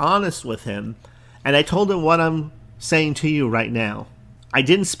 I was honest with him, and I told him what I'm saying to you right now. I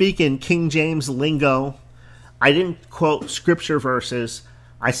didn't speak in King James lingo. I didn't quote scripture verses.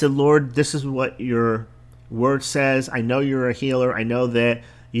 I said, Lord, this is what your word says. I know you're a healer. I know that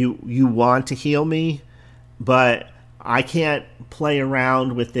you want to heal me, but I can't play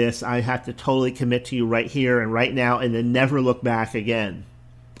around with this. I have to totally commit to you right here and right now, and then never look back again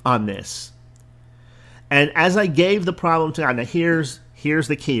on this. And as I gave the problem to God, now here's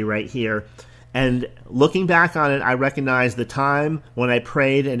the key right here. And looking back on it, I recognize the time when I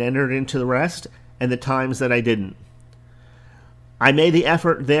prayed and entered into the rest and the times that I didn't. I made the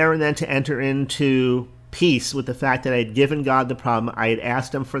effort there and then to enter into peace with the fact that I had given God the problem. I had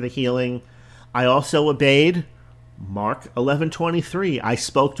asked him for the healing. I also obeyed Mark 11:23. I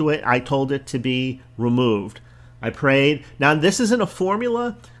spoke to it. I told it to be removed. I prayed. Now, this isn't a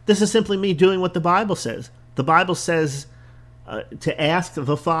formula. This is simply me doing what the Bible says. The Bible says to ask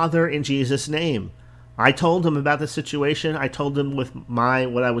the Father in Jesus' name. I told him about the situation. I told him with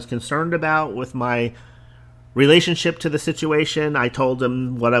what I was concerned about, with my relationship to the situation. I told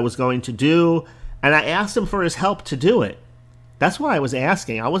him what I was going to do. And I asked him for his help to do it. That's what I was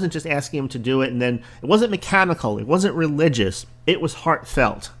asking. I wasn't just asking him to do it, and then it wasn't mechanical. It wasn't religious. It was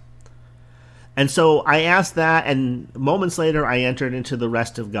heartfelt. And so I asked that, and moments later I entered into the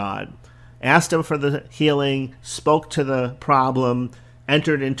rest of God. Asked him for the healing, spoke to the problem,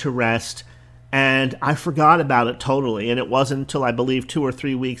 entered into rest, and I forgot about it totally. And it wasn't until I believe 2 or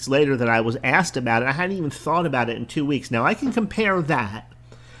 3 weeks later that I was asked about it. I hadn't even thought about it in 2 weeks. Now I can compare that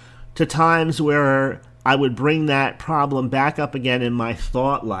to times where I would bring that problem back up again in my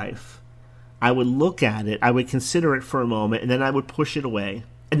thought life. I would look at it, I would consider it for a moment, and then I would push it away.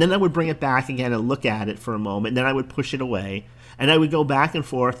 And then I would bring it back again and look at it for a moment, and then I would push it away. And I would go back and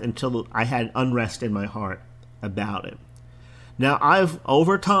forth until I had unrest in my heart about it. Now,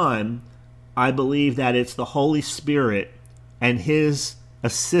 over time, I believe that it's the Holy Spirit and his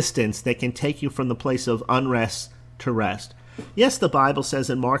assistance that can take you from the place of unrest to rest. Yes, the Bible says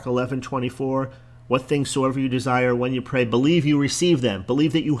in Mark 11:24, what things soever you desire when you pray, believe you receive them.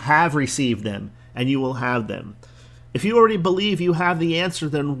 Believe that you have received them, and you will have them. If you already believe you have the answer,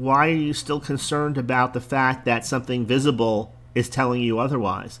 then why are you still concerned about the fact that something visible is telling you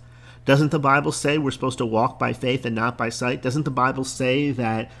otherwise? Doesn't the Bible say we're supposed to walk by faith and not by sight? Doesn't the Bible say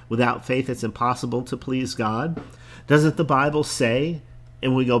that without faith it's impossible to please God? Doesn't the Bible say,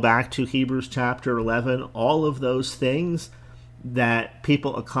 and we go back to Hebrews chapter 11, all of those things that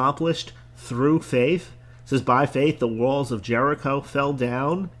people accomplished through faith? It says, by faith the walls of Jericho fell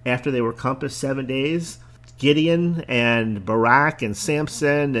down after they were compassed 7 days. Gideon and Barak and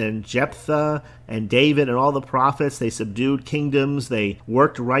Samson and Jephthah and David and all the prophets, they subdued kingdoms, they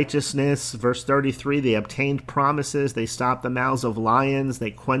worked righteousness. Verse 33, they obtained promises, they stopped the mouths of lions, they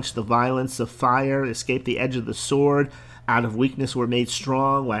quenched the violence of fire, escaped the edge of the sword, out of weakness were made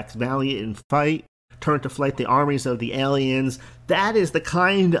strong, waxed valiant in fight, turned to flight the armies of the aliens. That is the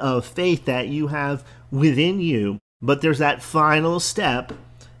kind of faith that you have within you. But there's that final step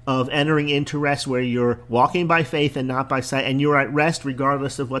of entering into rest where you're walking by faith and not by sight, and you're at rest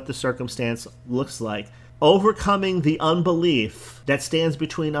regardless of what the circumstance looks like. Overcoming the unbelief that stands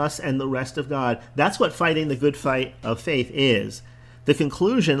between us and the rest of God. That's what fighting the good fight of faith is. The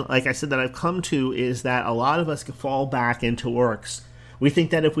conclusion, like I said, that I've come to is that a lot of us can fall back into works. We think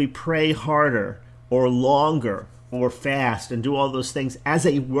that if we pray harder or longer or fast and do all those things as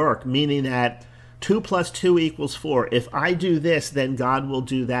a work, meaning that 2 + 2 = 4. If I do this, then God will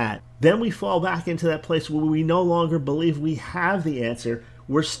do that. Then we fall back into that place where we no longer believe we have the answer.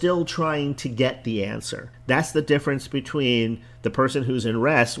 We're still trying to get the answer. That's the difference between the person who's in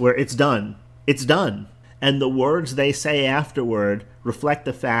rest, where it's done. It's done. And the words they say afterward reflect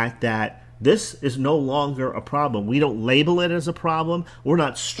the fact that This is no longer a problem. We don't label it as a problem. We're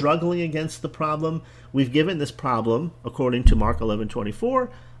not struggling against the problem. We've given this problem, according to Mark 11:24,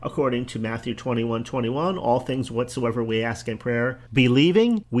 according to Matthew 21:21, all things whatsoever we ask in prayer,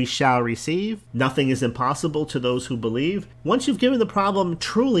 believing, we shall receive. Nothing is impossible to those who believe. Once you've given the problem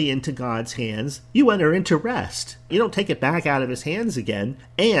truly into God's hands, you enter into rest. You don't take it back out of his hands again.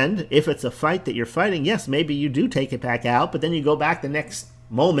 And if it's a fight that you're fighting, yes, maybe you do take it back out, but then you go back the next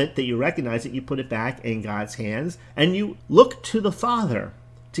moment that you recognize it, you put it back in God's hands, and you look to the Father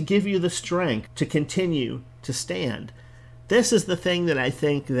to give you the strength to continue to stand. This is the thing that I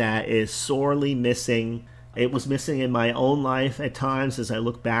think that is sorely missing. It was missing in my own life at times as I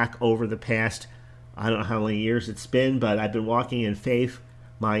look back over the past, I don't know how many years it's been, but I've been walking in faith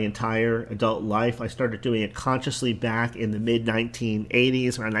my entire adult life. I started doing it consciously back in the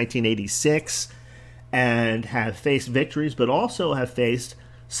mid-1980s, around 1986, and have faced victories, but also have faced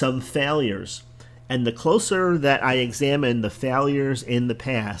some failures. And the closer that I examine the failures in the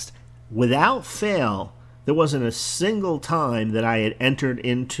past, without fail, there wasn't a single time that I had entered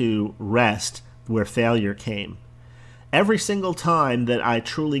into rest where failure came. Every single time that I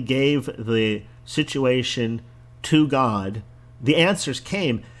truly gave the situation to God, the answers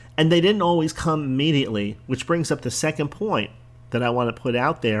came, and they didn't always come immediately, which brings up the second point that I want to put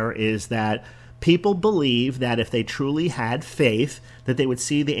out there, is that people believe that if they truly had faith, that they would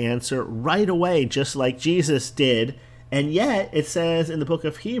see the answer right away, just like Jesus did. And yet, it says in the book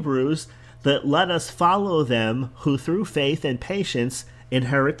of Hebrews that let us follow them who through faith and patience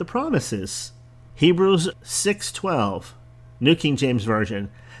inherit the promises. Hebrews 6:12, New King James Version,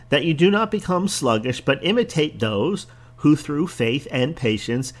 that you do not become sluggish, but imitate those who through faith and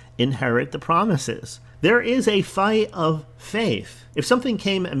patience inherit the promises. There is a fight of faith. If something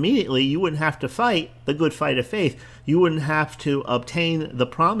came immediately, you wouldn't have to fight the good fight of faith. You wouldn't have to obtain the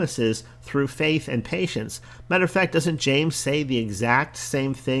promises through faith and patience. Matter of fact, doesn't James say the exact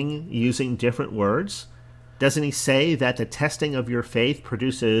same thing using different words? Doesn't he say that the testing of your faith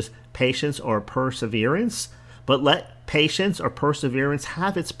produces patience or perseverance? But let patience or perseverance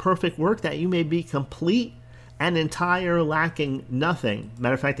have its perfect work, that you may be complete and entire, lacking nothing.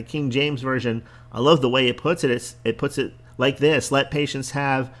 Matter of fact, the King James Version, I love the way it puts it. It puts it like this: let patience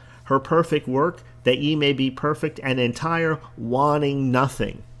have her perfect work, that ye may be perfect and entire, wanting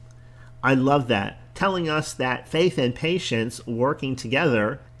nothing. I love that, telling us that faith and patience working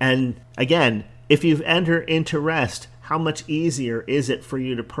together. And again, if you've entered into rest, how much easier is it for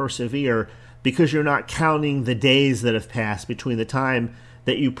you to persevere, because you're not counting the days that have passed between the time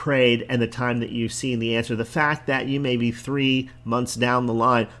that you prayed and the time that you've seen the answer. The fact that you may be 3 months down the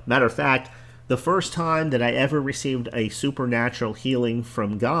line. Matter of fact, the first time that I ever received a supernatural healing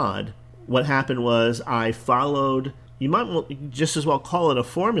from God, what happened was I followed, you might just as well call it a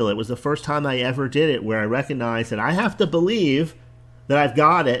formula. It was the first time I ever did it, where I recognized that I have to believe that I've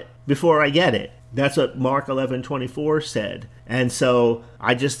got it before I get it. That's what Mark 11:24 said. And so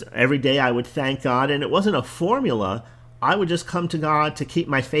every day I would thank God, and it wasn't a formula. I would just come to God to keep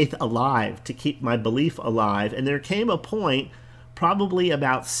my faith alive, to keep my belief alive. And there came a point, probably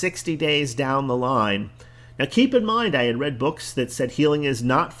about 60 days down the line. Now keep in mind, I had read books that said healing is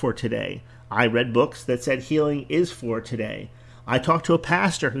not for today. I read books that said healing is for today. I talked to a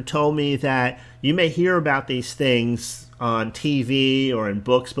pastor who told me that you may hear about these things on TV or in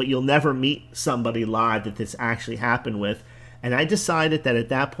books, but you'll never meet somebody live that this actually happened with. And I decided that at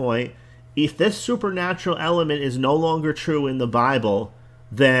that point, if this supernatural element is no longer true in the Bible,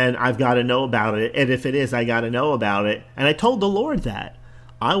 then I've got to know about it. And if it is, I got to know about it. And I told the Lord that.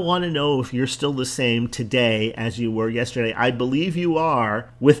 I want to know if you're still the same today as you were yesterday. I believe you are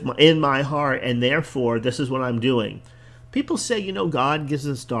in my heart, and therefore this is what I'm doing. People say, God gives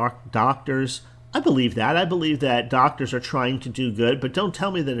us doctors. I believe that. I believe that doctors are trying to do good, but don't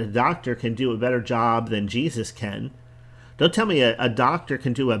tell me that a doctor can do a better job than Jesus can. Don't tell me a doctor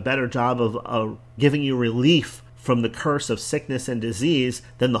can do a better job of giving you relief from the curse of sickness and disease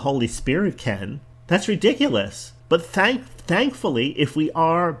than the Holy Spirit can. That's ridiculous. But thankfully, if we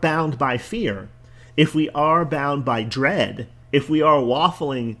are bound by fear, if we are bound by dread, if we are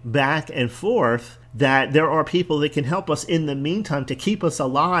waffling back and forth, that there are people that can help us in the meantime to keep us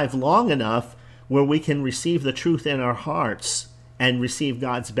alive long enough where we can receive the truth in our hearts and receive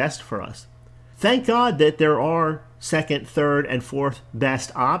God's best for us. Thank God that there are second, third, and fourth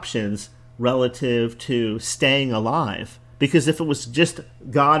best options relative to staying alive. Because if it was just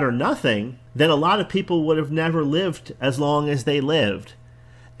God or nothing, then a lot of people would have never lived as long as they lived.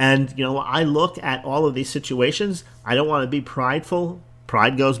 And, I look at all of these situations. I don't want to be prideful.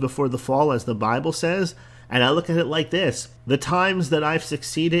 Pride goes before the fall, as the Bible says. And I look at it like this. The times that I've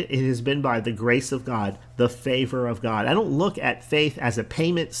succeeded, it has been by the grace of God, the favor of God. I don't look at faith as a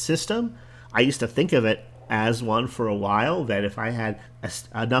payment system. I used to think of it as one for a while, that if I had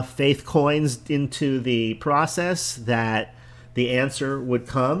enough faith coins into the process, that the answer would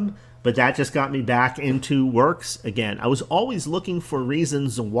come. But that just got me back into works again. I was always looking for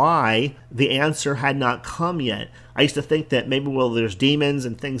reasons why the answer had not come yet. I used to think that maybe, well, there's demons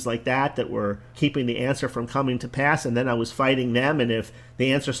and things like that that were keeping the answer from coming to pass, and then I was fighting them, and if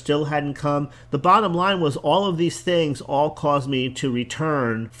the answer still hadn't come, the bottom line was all of these things all caused me to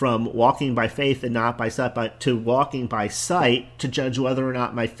return from walking by faith and not by sight, but to walking by sight to judge whether or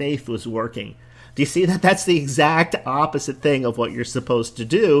not my faith was working. Do you see that? That's the exact opposite thing of what you're supposed to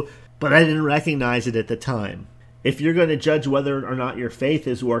do, but I didn't recognize it at the time. If you're going to judge whether or not your faith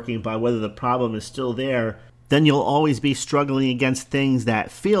is working by whether the problem is still there, then you'll always be struggling against things that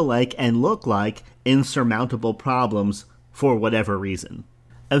feel like and look like insurmountable problems for whatever reason.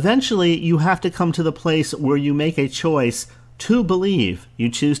 Eventually, you have to come to the place where you make a choice to believe. You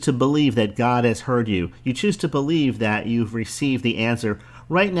choose to believe that God has heard you. You choose to believe that you've received the answer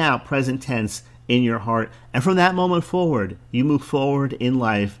right now, present tense, in your heart. And from that moment forward, you move forward in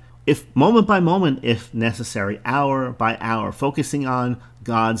life, if moment by moment, if necessary, hour by hour, focusing on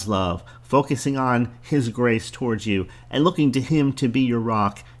God's love, focusing on His grace towards you, and looking to Him to be your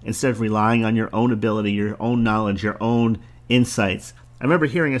rock instead of relying on your own ability, your own knowledge, your own insights. I remember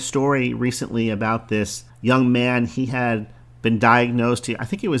hearing a story recently about this young man. He had been diagnosed, I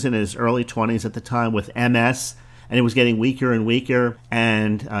think he was in his early 20s at the time, with MS, and he was getting weaker and weaker,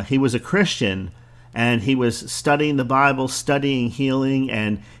 and he was a Christian. And he was studying the Bible, studying healing,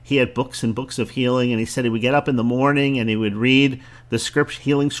 and he had books and books of healing. And he said he would get up in the morning and he would read the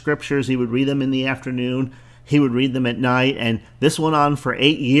healing scriptures. He would read them in the afternoon. He would read them at night. And this went on for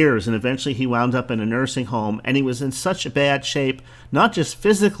 8 years. And eventually he wound up in a nursing home. And he was in such a bad shape, not just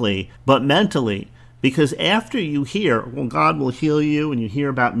physically, but mentally. Because after you hear, well, God will heal you, and you hear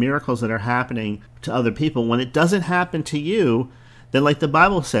about miracles that are happening to other people, when it doesn't happen to you, then, like the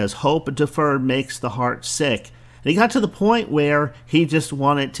Bible says, hope deferred makes the heart sick. And he got to the point where he just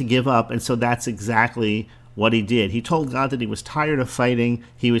wanted to give up, and so that's exactly what he did. He told God that he was tired of fighting,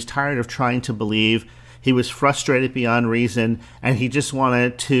 he was tired of trying to believe, he was frustrated beyond reason, and he just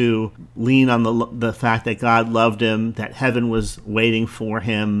wanted to lean on the fact that God loved him, that heaven was waiting for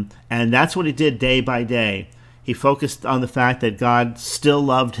him, and that's what he did day by day. He focused on the fact that God still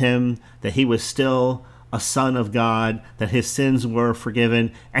loved him, that he was still a son of God, that his sins were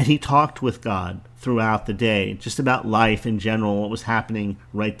forgiven, and he talked with God throughout the day, just about life in general, what was happening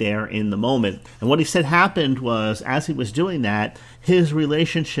right there in the moment. And what he said happened was, as he was doing that, his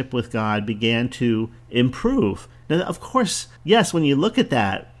relationship with God began to improve. Now, of course, yes, when you look at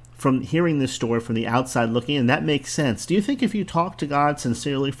that, from hearing this story from the outside looking in, that makes sense. Do you think if you talk to God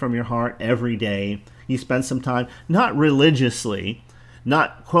sincerely from your heart every day, you spend some time, not religiously,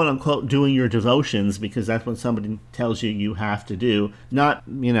 not quote-unquote doing your devotions, because that's what somebody tells you have to do, not,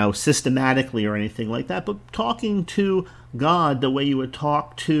 systematically or anything like that, but talking to God the way you would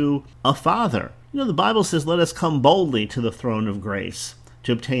talk to a father. The Bible says, let us come boldly to the throne of grace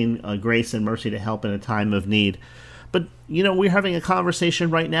to obtain grace and mercy to help in a time of need. But, we're having a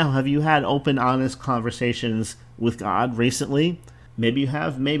conversation right now. Have you had open, honest conversations with God recently? Maybe you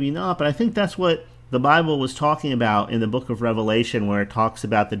have, maybe not, but I think that's what the Bible was talking about in the book of Revelation, where it talks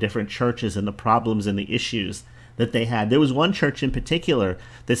about the different churches and the problems and the issues that they had. There was one church in particular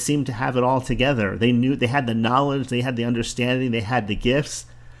that seemed to have it all together. They knew, they had the knowledge, they had the understanding, they had the gifts,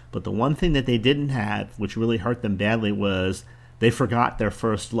 but the one thing that they didn't have, which really hurt them badly, was they forgot their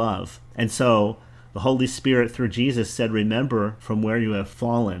first love. And so the Holy Spirit, through Jesus, said, remember from where you have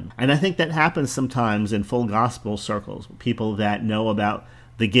fallen. And I think that happens sometimes in full gospel circles, people that know about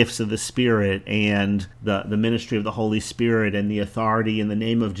the gifts of the Spirit and the ministry of the Holy Spirit and the authority in the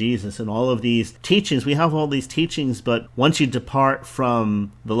name of Jesus and all of these teachings. We have all these teachings, but once you depart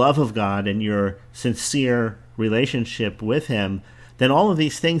from the love of God and your sincere relationship with Him, then all of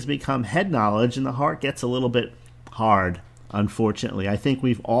these things become head knowledge and the heart gets a little bit hard, unfortunately. I think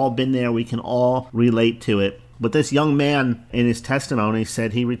we've all been there. We can all relate to it. But this young man, in his testimony,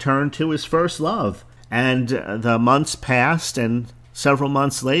 said he returned to his first love. And the months passed, and several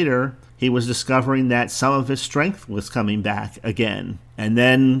months later, he was discovering that some of his strength was coming back again. And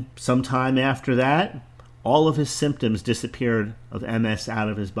then sometime after that, all of his symptoms disappeared of MS out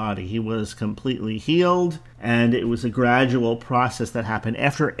of his body. He was completely healed, and it was a gradual process that happened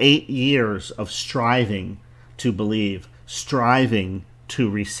after 8 years of striving to believe, striving to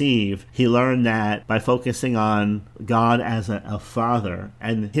receive. He learned that by focusing on God as a father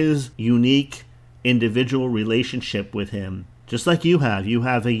and his unique individual relationship with him. Just like you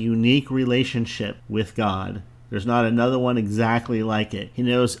have a unique relationship with God. There's not another one exactly like it. He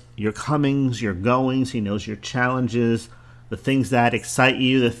knows your comings, your goings. He knows your challenges, the things that excite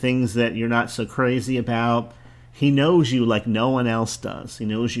you, the things that you're not so crazy about. He knows you like no one else does. He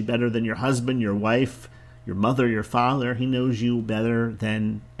knows you better than your husband, your wife, your mother, your father. He knows you better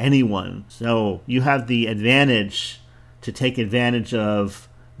than anyone. So you have the advantage to take advantage of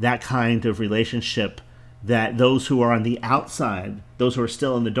that kind of relationship that those who are on the outside, those who are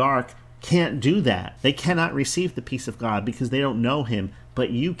still in the dark, can't do that. They cannot receive the peace of God because they don't know him, but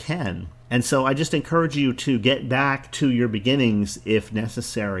you can. And so I just encourage you to get back to your beginnings if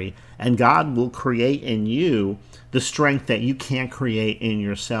necessary, and God will create in you the strength that you can't create in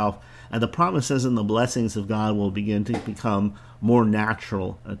yourself. And the promises and the blessings of God will begin to become more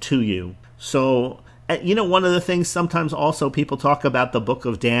natural to you. So, one of the things sometimes also people talk about the book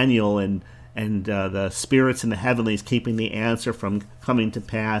of Daniel and the spirits in the heavenlies keeping the answer from coming to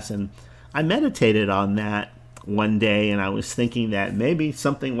pass. And I meditated on that one day, and I was thinking that maybe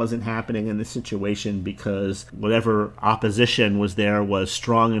something wasn't happening in the situation because whatever opposition was there was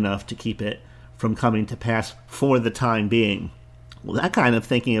strong enough to keep it from coming to pass for the time being. Well, that kind of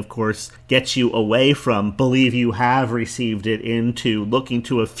thinking, of course, gets you away from believe you have received it into looking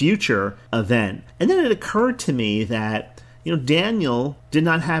to a future event. And then it occurred to me that, Daniel did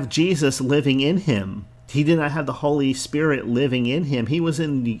not have Jesus living in him. He did not have the Holy Spirit living in him. He was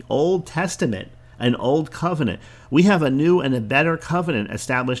in the Old Testament, an old covenant. We have a new and a better covenant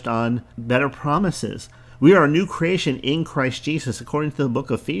established on better promises. We are a new creation in Christ Jesus. According to the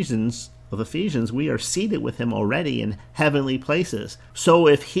book of Ephesians, we are seated with him already in heavenly places. So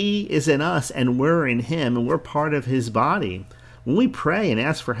if he is in us and we're in him and we're part of his body, when we pray and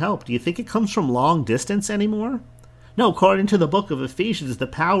ask for help, do you think it comes from long distance anymore? No, according to the book of Ephesians, the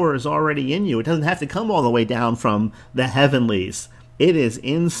power is already in you. It doesn't have to come all the way down from the heavenlies. It is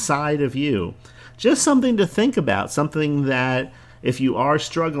inside of you. Just something to think about, something that if you are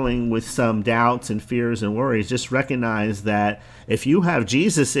struggling with some doubts and fears and worries, just recognize that if you have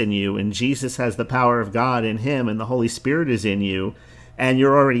Jesus in you and Jesus has the power of God in him and the Holy Spirit is in you and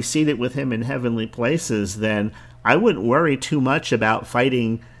you're already seated with him in heavenly places, then I wouldn't worry too much about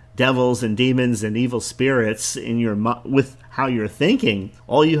fighting devils and demons and evil spirits with how you're thinking.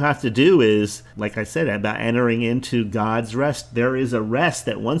 All you have to do is, like I said, about entering into God's rest. There is a rest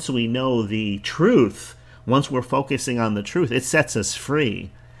that once we know the truth, once we're focusing on the truth, it sets us free.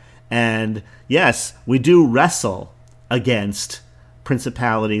 And yes, we do wrestle against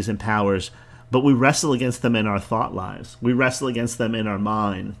principalities and powers, but we wrestle against them in our thought lives. We wrestle against them in our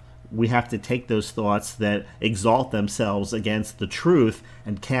mind. We have to take those thoughts that exalt themselves against the truth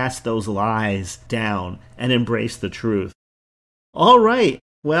and cast those lies down and embrace the truth. All right.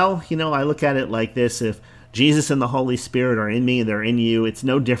 Well, I look at it like this. If Jesus and the Holy Spirit are in me and they're in you, it's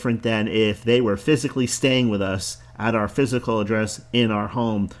no different than if they were physically staying with us at our physical address in our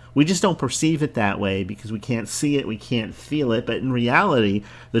home. We just don't perceive it that way because we can't see it, we can't feel it. But in reality,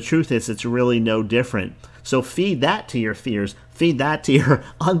 the truth is it's really no different. So feed that to your fears. Feed that to your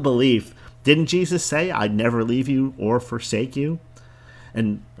unbelief. Didn't Jesus say, I'd never leave you or forsake you?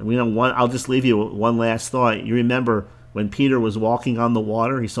 And I'll just leave you with one last thought. You remember when Peter was walking on the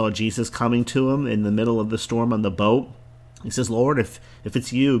water, he saw Jesus coming to him in the middle of the storm on the boat. He says, Lord, if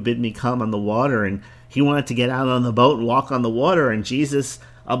it's you, bid me come on the water. And he wanted to get out on the boat and walk on the water, and Jesus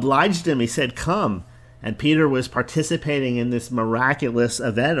obliged him. He said, come. And Peter was participating in this miraculous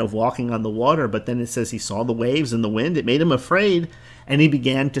event of walking on the water, but then it says he saw the waves and the wind. It made him afraid, and he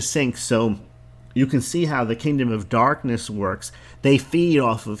began to sink. So you can see how the kingdom of darkness works. They feed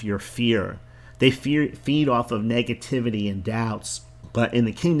off of your fear. They feed off of negativity and doubts. But in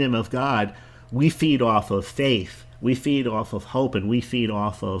the kingdom of God, we feed off of faith. We feed off of hope, and we feed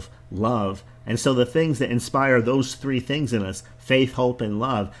off of love. And so the things that inspire those three things in us, faith, hope, and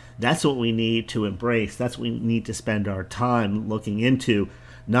love, that's what we need to embrace. That's what we need to spend our time looking into,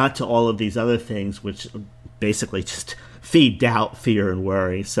 not to all of these other things, which basically just feed doubt, fear, and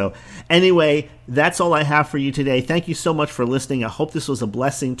worry. So anyway, that's all I have for you today. Thank you so much for listening. I hope this was a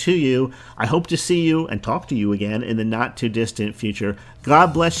blessing to you. I hope to see you and talk to you again in the not too distant future.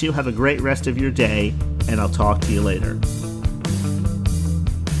 God bless you. Have a great rest of your day, and I'll talk to you later.